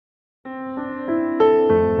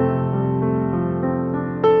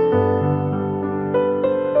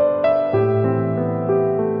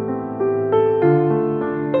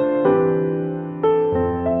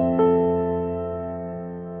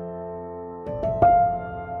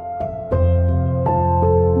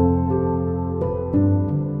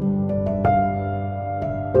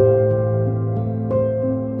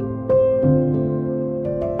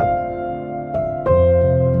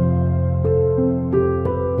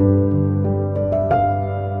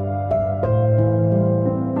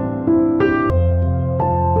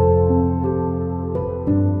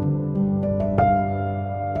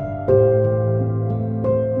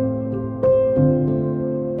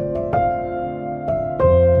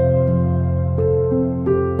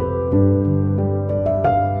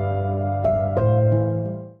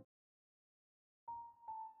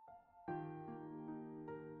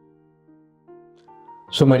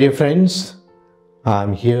So my dear friends,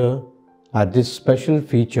 I'm here at this special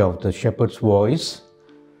feature of the Shepherd's Voice,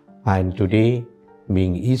 and today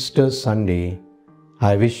being Easter Sunday,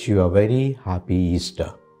 I wish you a very happy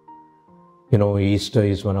Easter. You know, Easter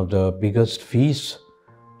is one of the biggest feasts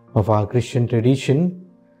of our Christian tradition.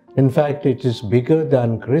 In fact, it is bigger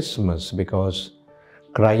than Christmas because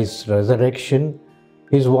Christ's resurrection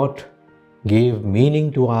is what gave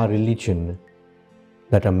meaning to our religion,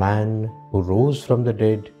 that a man who rose from the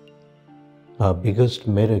dead, our biggest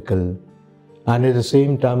miracle, and at the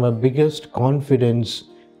same time our biggest confidence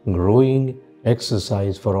growing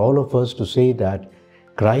exercise for all of us to say that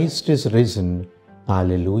Christ is risen,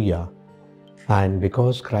 hallelujah. And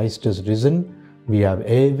because Christ is risen, we have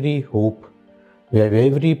every hope, we have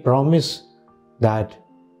every promise that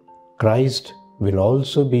Christ will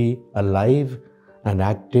also be alive and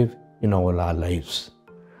active in all our lives.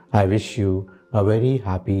 I wish you a very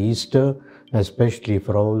happy Easter, especially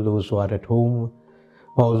for all those who are at home,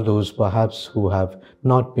 all those perhaps who have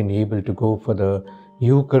not been able to go for the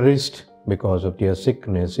Eucharist because of their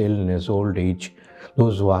sickness, illness, old age,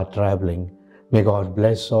 those who are traveling. May God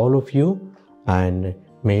bless all of you, and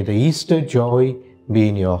may the Easter joy be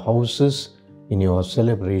in your houses, in your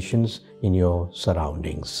celebrations, in your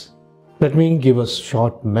surroundings. Let me give a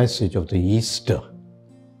short message of the Easter.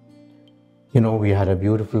 You know, we had a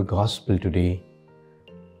beautiful gospel today,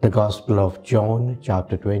 the Gospel of John,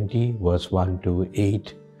 chapter 20, verse 1 to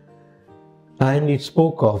 8. And it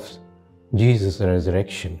spoke of Jesus'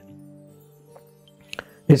 resurrection.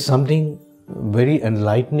 It's something very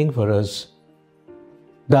enlightening for us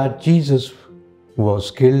that Jesus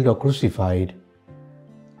was killed or crucified,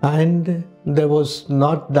 and there was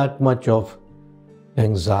not that much of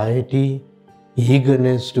anxiety,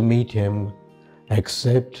 eagerness to meet him,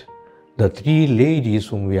 except the three ladies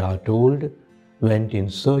whom we are told went in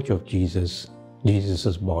search of Jesus'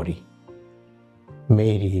 body.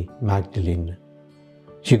 Mary Magdalene,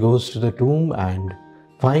 she goes to the tomb and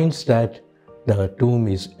finds that the tomb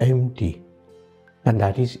is empty, and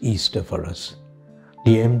that is Easter for us.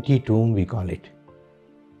 The empty tomb, we call it.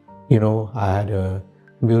 You know, I had a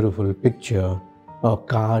beautiful picture, a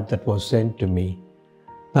card that was sent to me,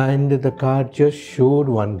 and the card just showed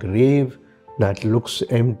one grave that looks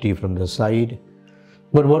empty from the side.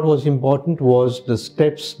 But what was important was the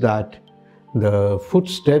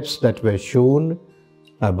footsteps that were shown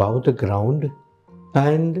above the ground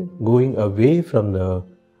and going away from the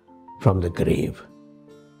grave.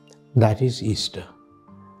 That is Easter.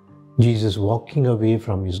 Jesus walking away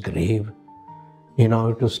from his grave in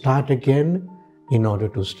order to start again, in order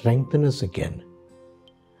to strengthen us again.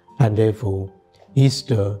 And therefore,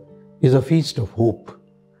 Easter is a feast of hope,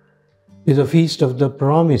 is a feast of the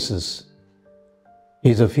promises,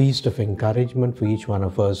 is a feast of encouragement for each one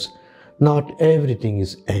of us. Not everything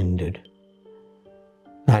is ended.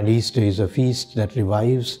 And Easter is a feast that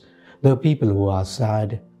revives the people who are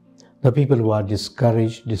sad, the people who are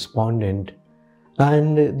discouraged, despondent,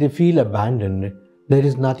 and they feel abandoned. There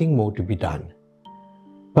is nothing more to be done.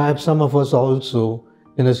 Perhaps some of us also,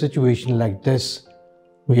 in a situation like this,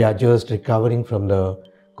 we are just recovering from the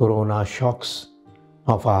corona shocks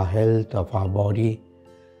of our health, of our body,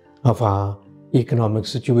 of our economic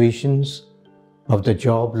situations, of the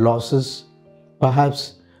job losses.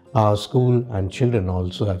 Perhaps our school and children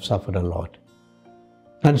also have suffered a lot.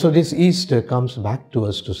 And so this Easter comes back to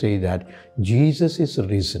us to say that Jesus is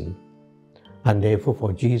risen, and therefore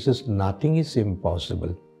for Jesus nothing is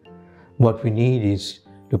impossible. What we need is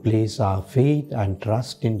to place our faith and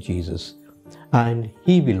trust in Jesus, and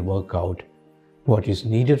he will work out what is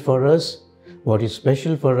needed for us, what is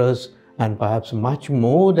special for us, and perhaps much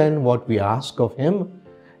more than what we ask of him,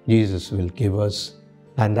 Jesus will give us,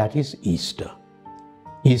 and that is Easter.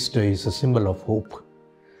 Easter is a symbol of hope.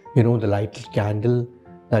 You know, the lighted candle,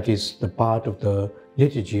 that is the part of the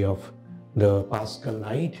liturgy of the Paschal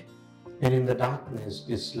night, and in the darkness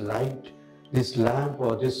this light, this lamp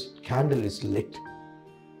or this candle is lit.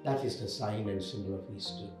 That is the sign and symbol of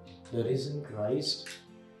Easter, the risen Christ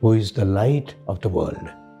who is the light of the world.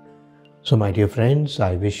 So my dear friends,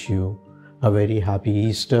 I wish you a very happy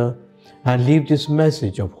Easter, and leave this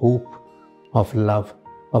message of hope, of love,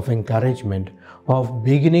 of encouragement, of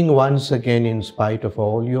beginning once again in spite of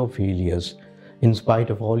all your failures, in spite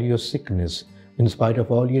of all your sickness, in spite of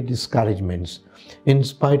all your discouragements, in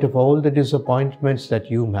spite of all the disappointments that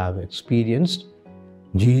you have experienced.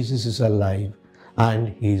 Jesus is alive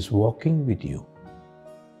and he is walking with you.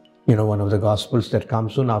 You know, one of the Gospels that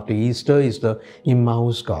comes soon after Easter is the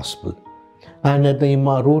Emmaus Gospel. And at the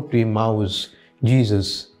road to Emmaus,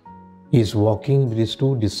 Jesus is walking with his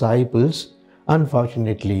two disciples.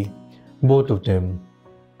 Unfortunately, both of them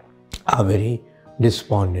are very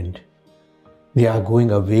despondent. They are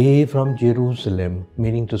going away from Jerusalem,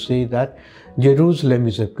 meaning to say that Jerusalem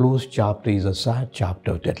is a closed chapter, is a sad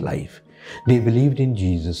chapter of their life. They believed in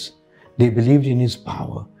Jesus. They believed in His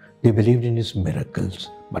power. They believed in His miracles.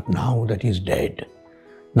 But now that He's dead,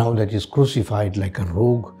 now that He's crucified like a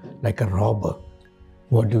rogue, like a robber,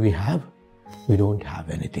 what do we have? We don't have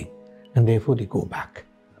anything. And therefore they go back.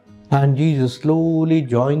 And Jesus slowly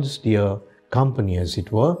joins their company, as it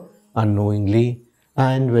were, unknowingly.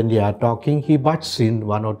 And when they are talking, He butts in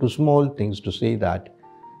one or two small things to say that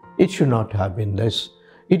it should not have been this.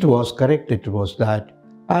 It was correct, it was that.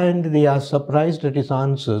 And they are surprised at His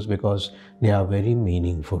answers because they are very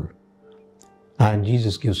meaningful. And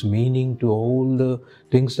Jesus gives meaning to all the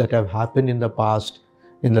things that have happened in the past,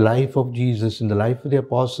 in the life of Jesus, in the life of the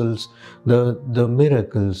apostles, the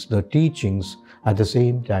miracles, the teachings, at the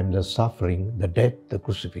same time the suffering, the death, the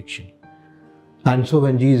crucifixion. And so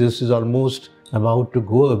when Jesus is almost about to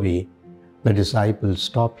go away, the disciples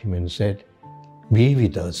stopped Him and said, "Be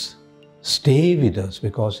with us, stay with us,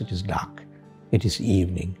 because it is dark, it is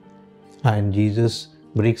evening." And Jesus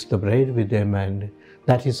breaks the bread with them, and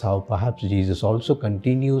that is how perhaps Jesus also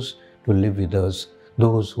continues to live with us,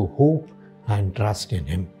 those who hope and trust in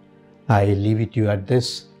Him. I leave it to you at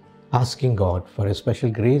this, asking God for a special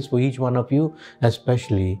grace for each one of you,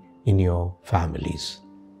 especially in your families.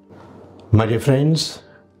 My dear friends,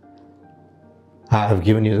 I have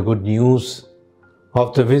given you the good news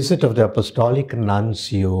of the visit of the Apostolic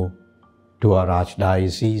Nuncio to our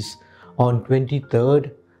Archdiocese on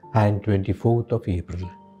 23rd and 24th of April.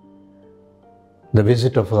 The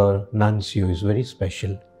visit of our Nuncio is very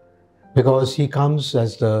special because he comes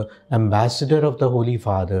as the ambassador of the Holy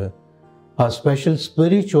Father, a special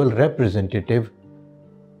spiritual representative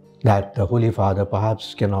that the Holy Father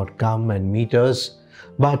perhaps cannot come and meet us,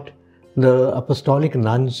 but the Apostolic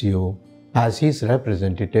Nuncio, as his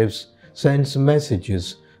representatives, sends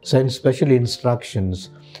messages, sends special instructions,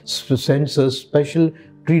 sends us special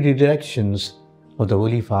predilections of the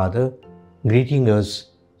Holy Father, greeting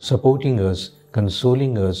us, supporting us,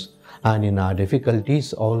 consoling us, and in our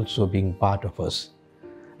difficulties also being part of us.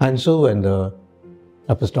 And so when the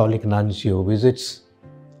Apostolic Nuncio visits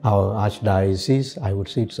our Archdiocese, I would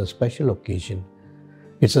say it's a special occasion.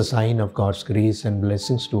 It's a sign of God's grace and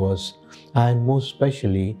blessings to us, and most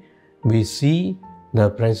especially, we see the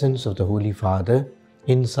presence of the Holy Father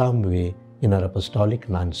in some way in our Apostolic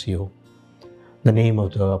Nuncio. The name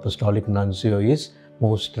of the Apostolic Nuncio is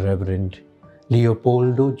Most Reverend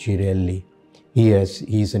Leopoldo Girelli. He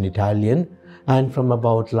is an Italian, and from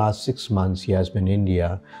about last 6 months he has been in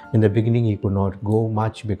India. In the beginning he could not go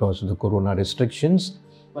much because of the corona restrictions,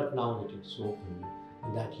 but now that it's open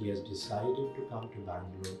and that he has decided to come to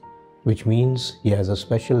Bangalore, which means he has a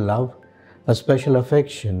special love, a special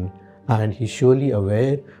affection, and he's surely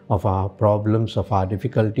aware of our problems, of our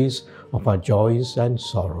difficulties, of our joys and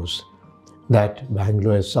sorrows. That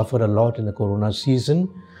Bangalore has suffered a lot in the corona season,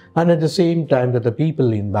 and at the same time that the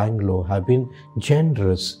people in Bangalore have been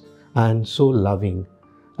generous and so loving,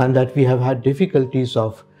 and that we have had difficulties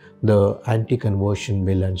of the anti-conversion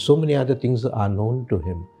bill and so many other things are known to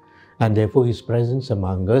him. And therefore his presence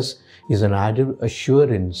among us is an added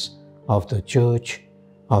assurance of the Church,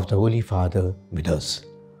 of the Holy Father with us.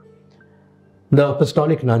 The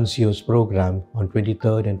Apostolic Nuncio's program on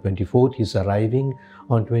 23rd and 24th, he's arriving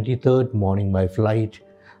on 23rd morning by flight,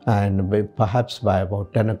 and perhaps by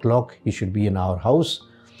about 10 o'clock he should be in our house,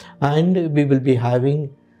 and we will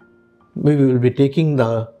be taking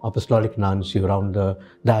the Apostolic Nuncio around the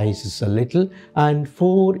diocese a little, and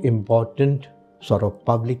 4 important sort of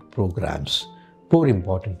public programs. 4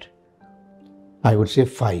 important, I would say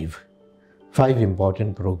 5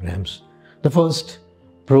 important programs. The first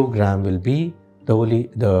program will be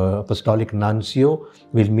the Apostolic Nuncio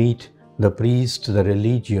will meet the priests, the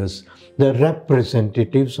religious, the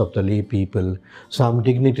representatives of the lay people, some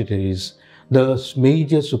dignitaries, the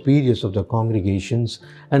major superiors of the congregations,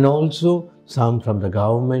 and also some from the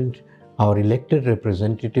government, our elected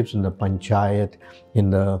representatives in the panchayat, in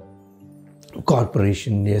the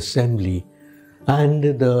corporation, the assembly, and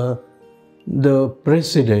the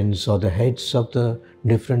presidents or the heads of the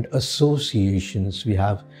different associations. We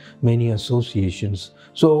have many associations.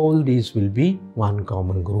 So all these will be one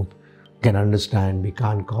common group. You can understand we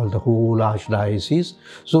can't call the whole Archdiocese.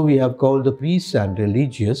 So we have called the priests and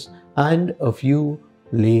religious and a few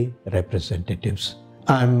lay representatives.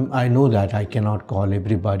 I know that I cannot call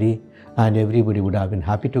everybody, and everybody would have been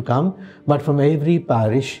happy to come. But from every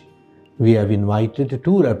parish, we have invited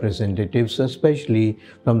 2 representatives, especially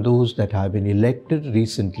from those that have been elected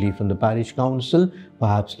recently from the parish council,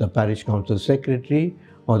 perhaps the parish council secretary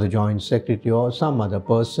or the joint secretary or some other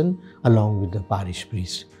person along with the parish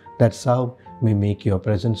priest. That's how we make your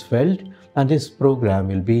presence felt. And this program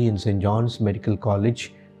will be in St. John's Medical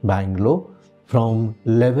College, Bangalore, from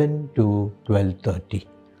 11 to 12:30.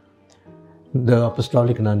 The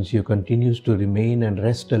Apostolic Nuncio continues to remain and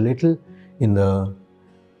rest a little in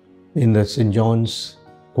the St. John's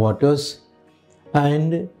quarters,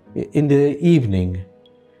 and in the evening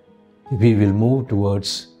we will move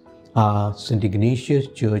towards our St. Ignatius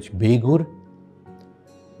Church, Bangalore.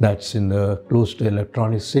 That's in the close to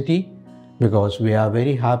Electronic City, because we are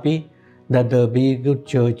very happy that the Bangalore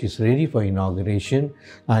Church is ready for inauguration,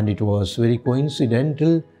 and it was very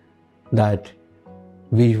coincidental that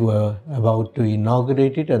we were about to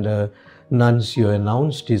inaugurate it and the nuncio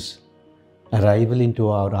announced his arrival into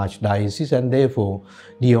our Archdiocese, and therefore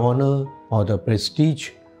the honor or the prestige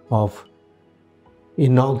of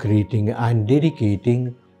inaugurating and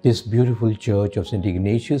dedicating this beautiful church of St.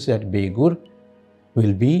 Ignatius at Bangalore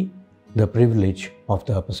will be the privilege of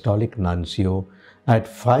the Apostolic Nuncio at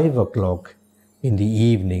 5 o'clock in the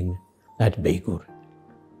evening at Bangalore.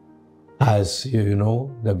 As you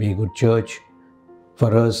know, the Bangalore Church,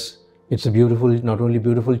 for us, it's a beautiful, not only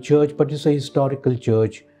beautiful church, but it's a historical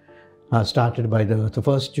church. Started by the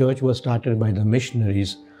first church was started by the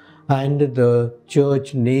missionaries, and the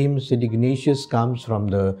church name St. Ignatius comes from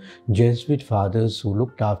the Jesuit fathers who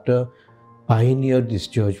looked after, pioneered this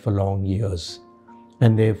church for long years.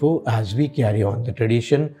 And therefore, as we carry on the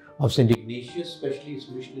tradition of St. Ignatius, especially his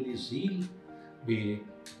missionary zeal,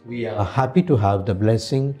 we are happy to have the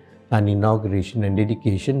blessing and inauguration and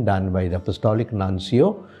dedication done by the Apostolic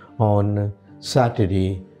Nuncio on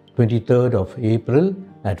Saturday, 23rd of April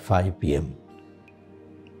at 5 p.m.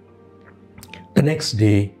 The next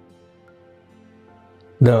day,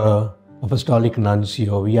 the Apostolic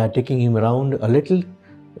Nuncio, we are taking him around a little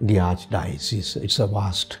the Archdiocese. It's a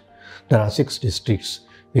vast. There are 6 districts.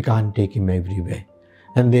 We can't take him everywhere.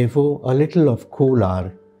 And therefore, a little of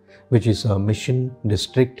Kolar, which is a mission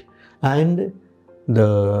district, and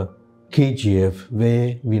the KGF,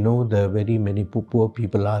 where we know the very many poor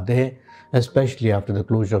people are there, especially after the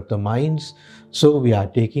closure of the mines. So we are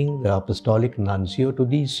taking the Apostolic Nuncio to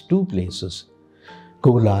these 2 places,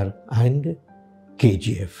 Kolar and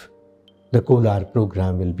KGF. The Kolar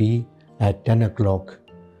program will be at 10 o'clock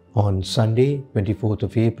on Sunday, 24th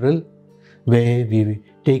of April, where we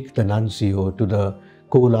take the Nuncio to the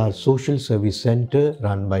Kolar Social Service Center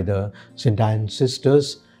run by the St. Anne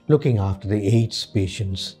Sisters, looking after the AIDS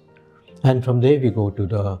patients. And from there we go to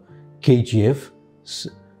the KGF,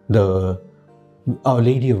 the Our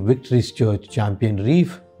Lady of Victory's Church, Champion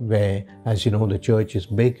Reef, where, as you know, the church is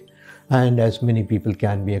big and as many people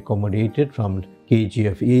can be accommodated from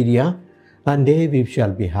KGF area. And there we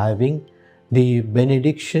shall be having the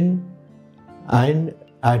benediction and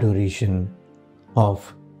adoration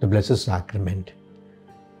of the Blessed Sacrament.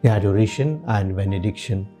 The adoration and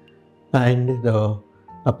benediction, and the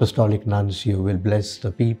Apostolic Nuncio will bless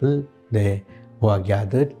the people there who are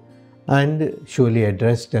gathered and surely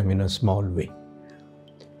address them in a small way.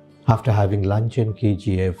 After having lunch in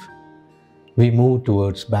KGF, we move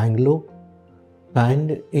towards Bangalore,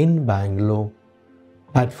 and in Bangalore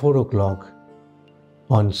at 4 o'clock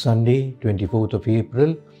on Sunday, 24th of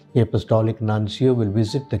April, the Apostolic Nuncio will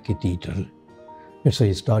visit the cathedral. It's a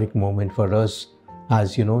historic moment for us,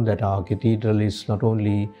 as you know that our cathedral is not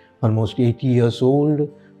only almost 80 years old,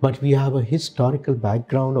 but we have a historical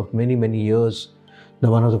background of many, many years.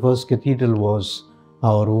 One of the first cathedral was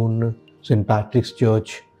our own St. Patrick's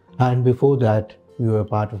Church, and before that we were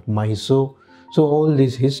part of Mysore. So all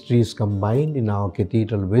these histories combined in our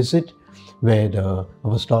cathedral visit, where the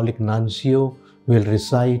Apostolic Nuncio will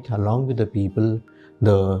recite along with the people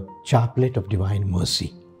the Chaplet of Divine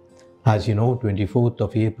Mercy. As you know, 24th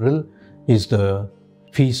of April is the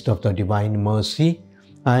Feast of the Divine Mercy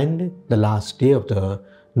and the last day of the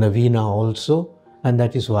Novena also, and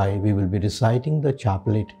that is why we will be reciting the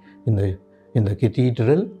chaplet in the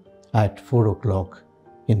cathedral at 4 o'clock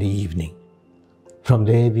in the evening. From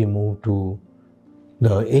there we move to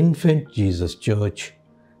the Infant Jesus Church,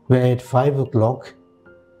 where at 5 o'clock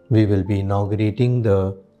we will be inaugurating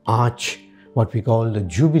the arch, what we call the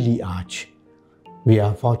Jubilee Arch. We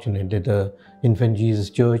are fortunate that the Infant Jesus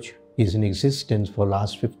Church is in existence for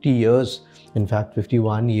last 50 years, in fact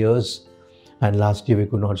 51 years, and last year we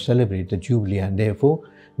could not celebrate the Jubilee, and therefore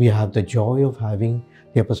we have the joy of having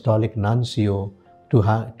the Apostolic Nuncio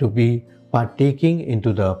to be participating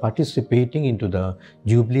into the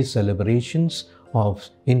Jubilee celebrations of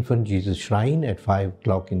Infant Jesus Shrine at 5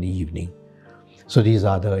 o'clock in the evening. So these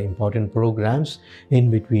are the important programs.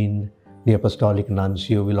 In between, the Apostolic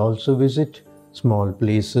Nuncio will also visit small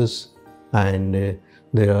places, and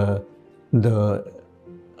the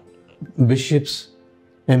bishops,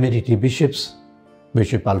 emeriti bishops,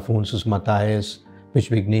 Bishop Alphonsus Matthias,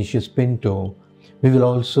 Bishop Ignatius Pinto. We will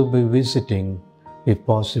also be visiting, if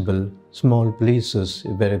possible, small places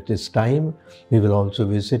where at this time we will also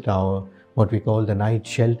visit our what we call the night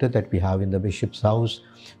shelter that we have in the bishop's house.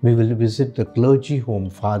 We will visit the clergy home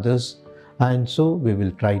fathers, and so we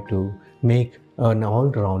will try to make an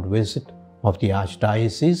all-round visit of the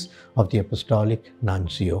Archdiocese of the Apostolic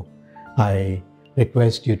Nuncio. I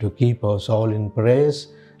request you to keep us all in prayers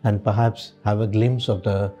and perhaps have a glimpse of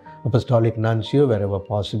the Apostolic Nuncio wherever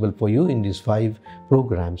possible for you in these 5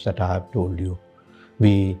 programs that I have told you.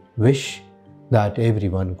 We wish that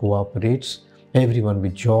everyone cooperates, everyone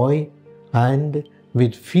with joy and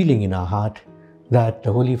with feeling in our heart that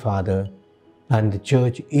the Holy Father and the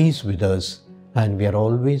Church is with us and we are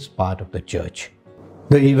always part of the Church.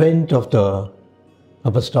 The event of the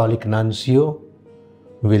Apostolic Nuncio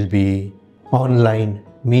will be online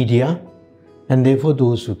media, and therefore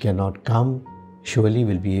those who cannot come surely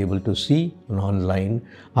will be able to see online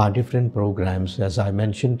our different programs as I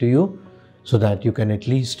mentioned to you, so that you can at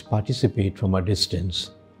least participate from a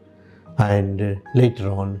distance. And later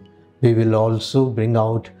on, we will also bring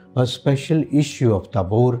out a special issue of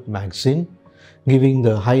Tabor magazine, giving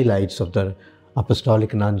the highlights of the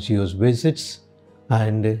Apostolic Nuncio's visits,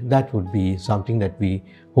 and that would be something that we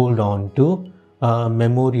hold on to, a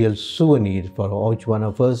memorial souvenir for each one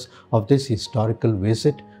of us of this historical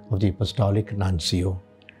visit of the Apostolic Nuncio.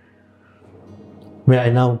 May I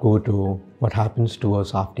now go to what happens to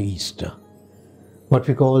us after Easter, what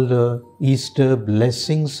we call the Easter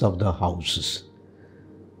blessings of the houses.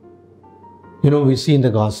 We see in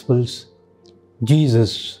the Gospels,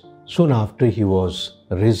 Jesus, soon after he was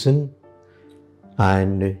risen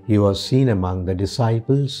and he was seen among the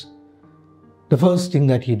disciples, the first thing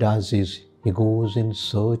that he does is he goes in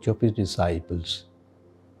search of his disciples.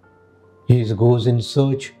 He goes in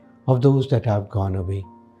search of those that have gone away,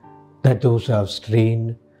 that those who have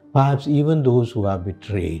strayed, perhaps even those who have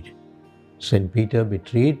betrayed. St. Peter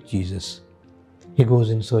betrayed Jesus. He goes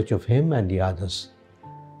in search of him and the others.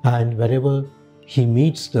 And wherever he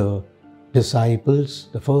meets the disciples,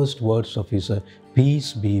 the first words of his are,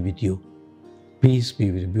 "Peace be with you." Peace be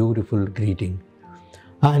with you, beautiful greeting.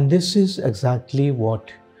 And this is exactly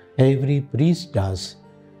what every priest does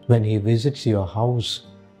when he visits your house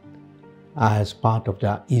as part of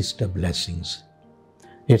the Easter blessings.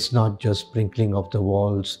 It's not just sprinkling of the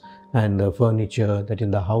walls and the furniture that in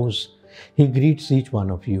the house. He greets each one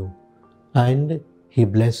of you and he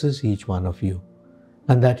blesses each one of you.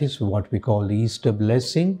 And that is what we call the Easter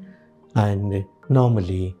blessing. And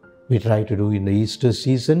normally we try to do in the Easter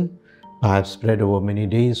season, perhaps spread over many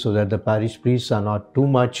days so that the parish priests are not too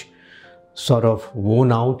much sort of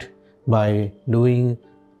worn out by doing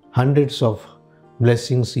hundreds of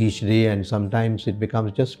blessings each day, and sometimes it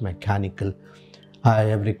becomes just mechanical. I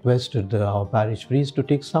have requested our parish priest to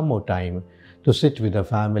take some more time to sit with the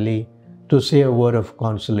family, to say a word of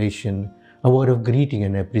consolation, a word of greeting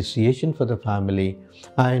and appreciation for the family,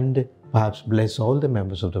 and perhaps bless all the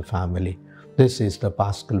members of the family. This is the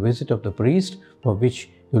Paschal visit of the priest for which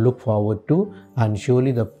you look forward to, and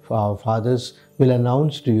surely the fathers will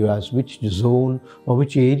announce to you as which zone or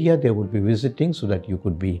which area they would be visiting so that you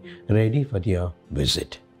could be ready for their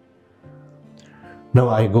visit. Now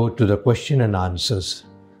I go to the question and answers.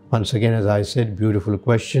 Once again, as I said, beautiful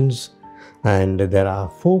questions, and there are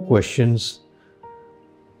 4 questions,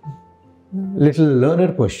 little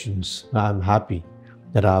learner questions. I'm happy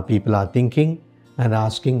that our people are thinking and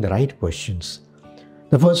asking the right questions.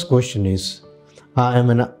 The first question is, I am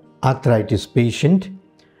an arthritis patient.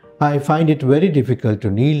 I find it very difficult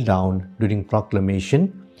to kneel down during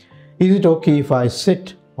proclamation. Is it okay if I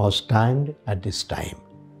sit or stand at this time?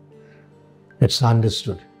 It's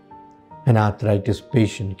understood. An arthritis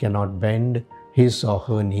patient cannot bend his or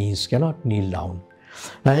her knees, cannot kneel down.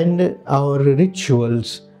 And our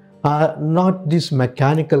rituals are not these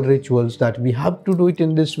mechanical rituals that we have to do it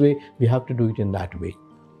in this way, we have to do it in that way.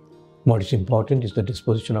 What is important is the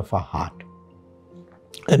disposition of our heart.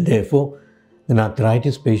 And therefore, an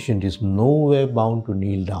arthritis patient is nowhere bound to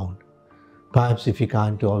kneel down. Perhaps if he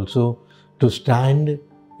can't also to stand,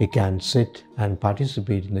 he can sit and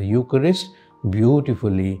participate in the Eucharist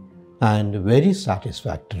beautifully and very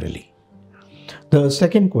satisfactorily. The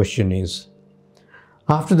second question is,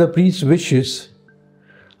 after the priest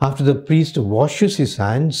washes his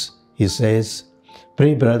hands, he says,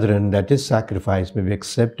 "Pray, brethren, that this sacrifice may be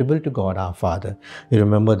acceptable to God our Father." You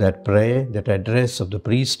remember that prayer, that address of the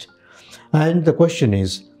priest. And the question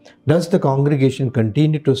is, does the congregation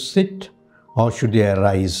continue to sit or should they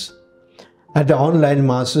arise? At the online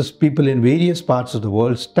masses, people in various parts of the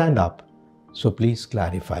world stand up. So please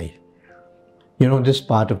clarify. You know, this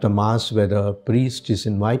part of the Mass where the priest is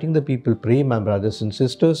inviting the people, pray, my brothers and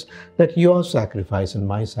sisters, that your sacrifice and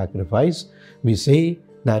my sacrifice, we say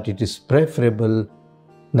that it is preferable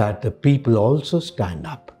that the people also stand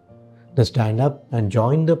up. They stand up and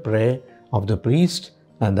join the prayer of the priest,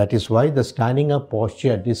 and that is why the standing up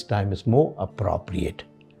posture at this time is more appropriate.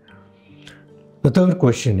 The third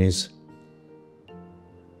question is,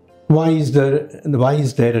 why is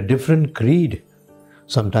there a different creed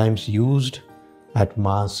sometimes used at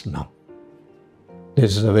Mass now?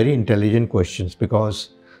 This is a very intelligent question,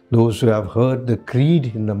 because those who have heard the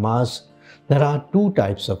creed in the Mass, there are two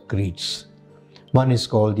types of creeds. One is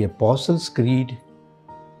called the Apostles' Creed,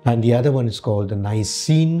 and the other one is called the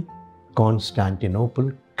Nicene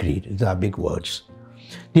Constantinople Creed. These are big words.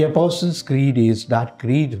 The Apostles' Creed is that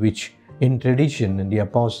creed which, in tradition, in the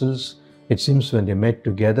Apostles, it seems when they met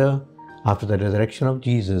together after the resurrection of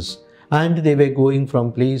Jesus, and they were going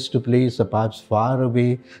from place to place, perhaps far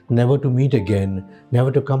away, never to meet again,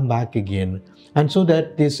 never to come back again. And so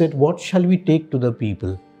that they said, what shall we take to the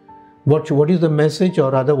people? What is the message,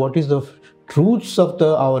 or rather, what is the truths of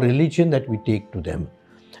our religion that we take to them?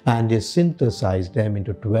 And they synthesized them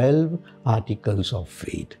into 12 articles of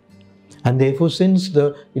faith. And therefore, since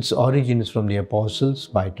its origin is from the Apostles,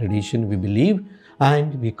 by tradition we believe,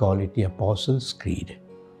 and we call it the Apostles' Creed.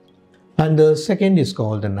 And the second is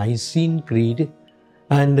called the Nicene Creed.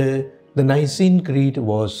 And the Nicene Creed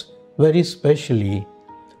was very specially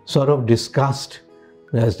sort of discussed,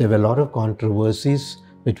 as there were a lot of controversies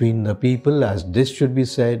between the people, as this should be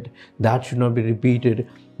said, that should not be repeated.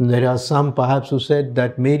 There are some perhaps who said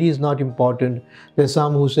that Mary is not important. There are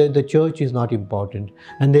some who said the church is not important.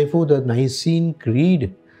 And therefore the Nicene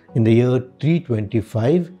Creed in the year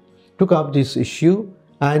 325 took up this issue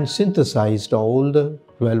and synthesized all the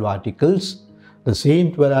 12 articles, the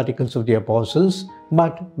same 12 articles of the Apostles,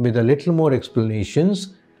 but with a little more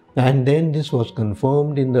explanations. And then this was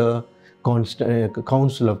confirmed in the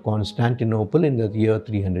Council of Constantinople in the year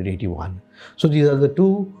 381. So these are the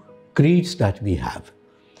two creeds that we have.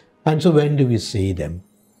 And so when do we say them?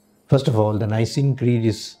 First of all, the Nicene Creed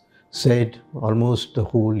is said almost the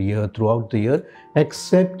whole year, throughout the year,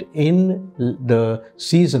 except in the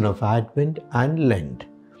season of Advent and Lent.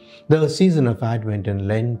 The season of Advent and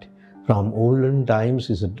Lent from olden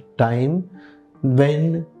times is a time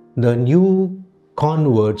when the new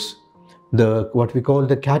converts, what we call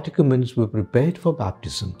the catechumens, were prepared for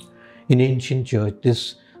baptism. In ancient church,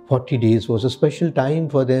 this 40 days was a special time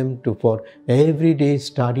for them for everyday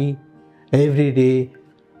study, everyday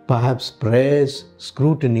perhaps prayers,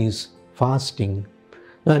 scrutinies, fasting.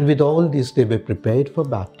 And with all this, they were prepared for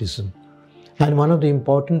baptism. And one of the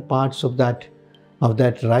important parts of that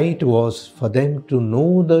rite was for them to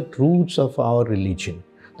know the truths of our religion,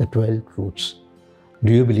 the 12 truths.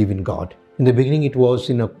 Do you believe in God? In the beginning, it was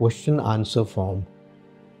in a question-answer form.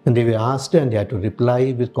 And they were asked and they had to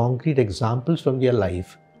reply with concrete examples from their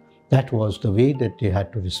life. That was the way that they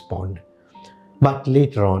had to respond. But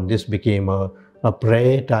later on, this became a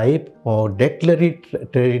prayer type or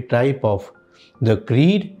declaratory type of the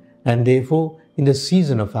creed. And therefore, in the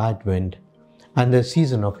season of Advent and the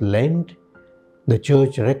season of Lent, the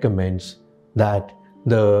Church recommends that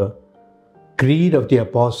the Creed of the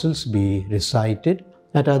Apostles be recited.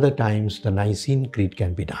 At other times, the Nicene Creed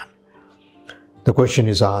can be done. The question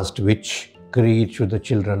is asked, which creed should the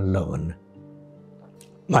children learn?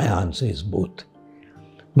 My answer is both.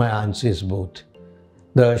 My answer is both.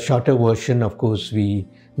 The shorter version, of course, we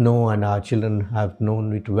know and our children have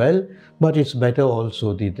known it well, but it's better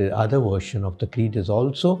also the other version of the creed is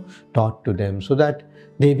also taught to them so that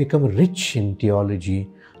they become rich in theology,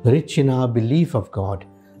 rich in our belief of God,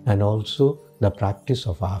 and also the practice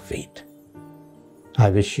of our faith. I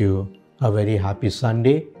wish you a very happy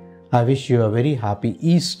Sunday. I wish you a very happy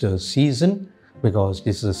Easter season, because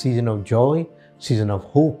this is a season of joy, season of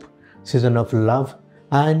hope, season of love,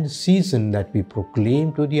 and season that we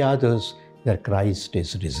proclaim to the others that Christ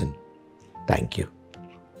is risen. Thank you.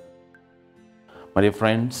 My dear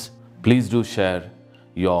friends, please do share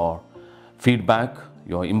your feedback,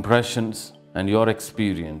 your impressions, and your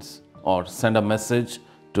experience, or send a message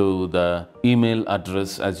to the email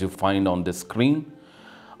address as you find on the screen,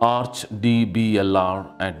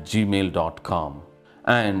 archdblr@gmail.com.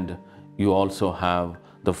 And you also have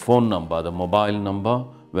the phone number, the mobile number,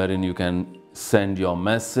 wherein you can send your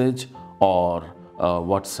message or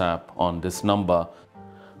WhatsApp on this number.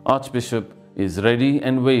 Archbishop is ready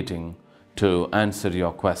and waiting to answer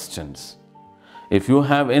your questions. If you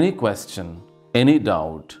have any question, any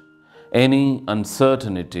doubt, any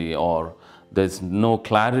uncertainty or there's no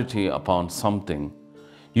clarity upon something,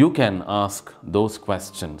 you can ask those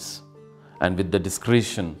questions, and with the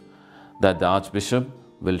discretion that the Archbishop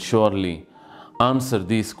will surely answer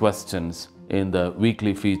these questions in the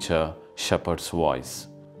weekly feature Shepherd's Voice.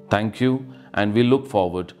 Thank you, and we look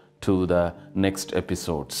forward to the next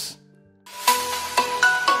episodes.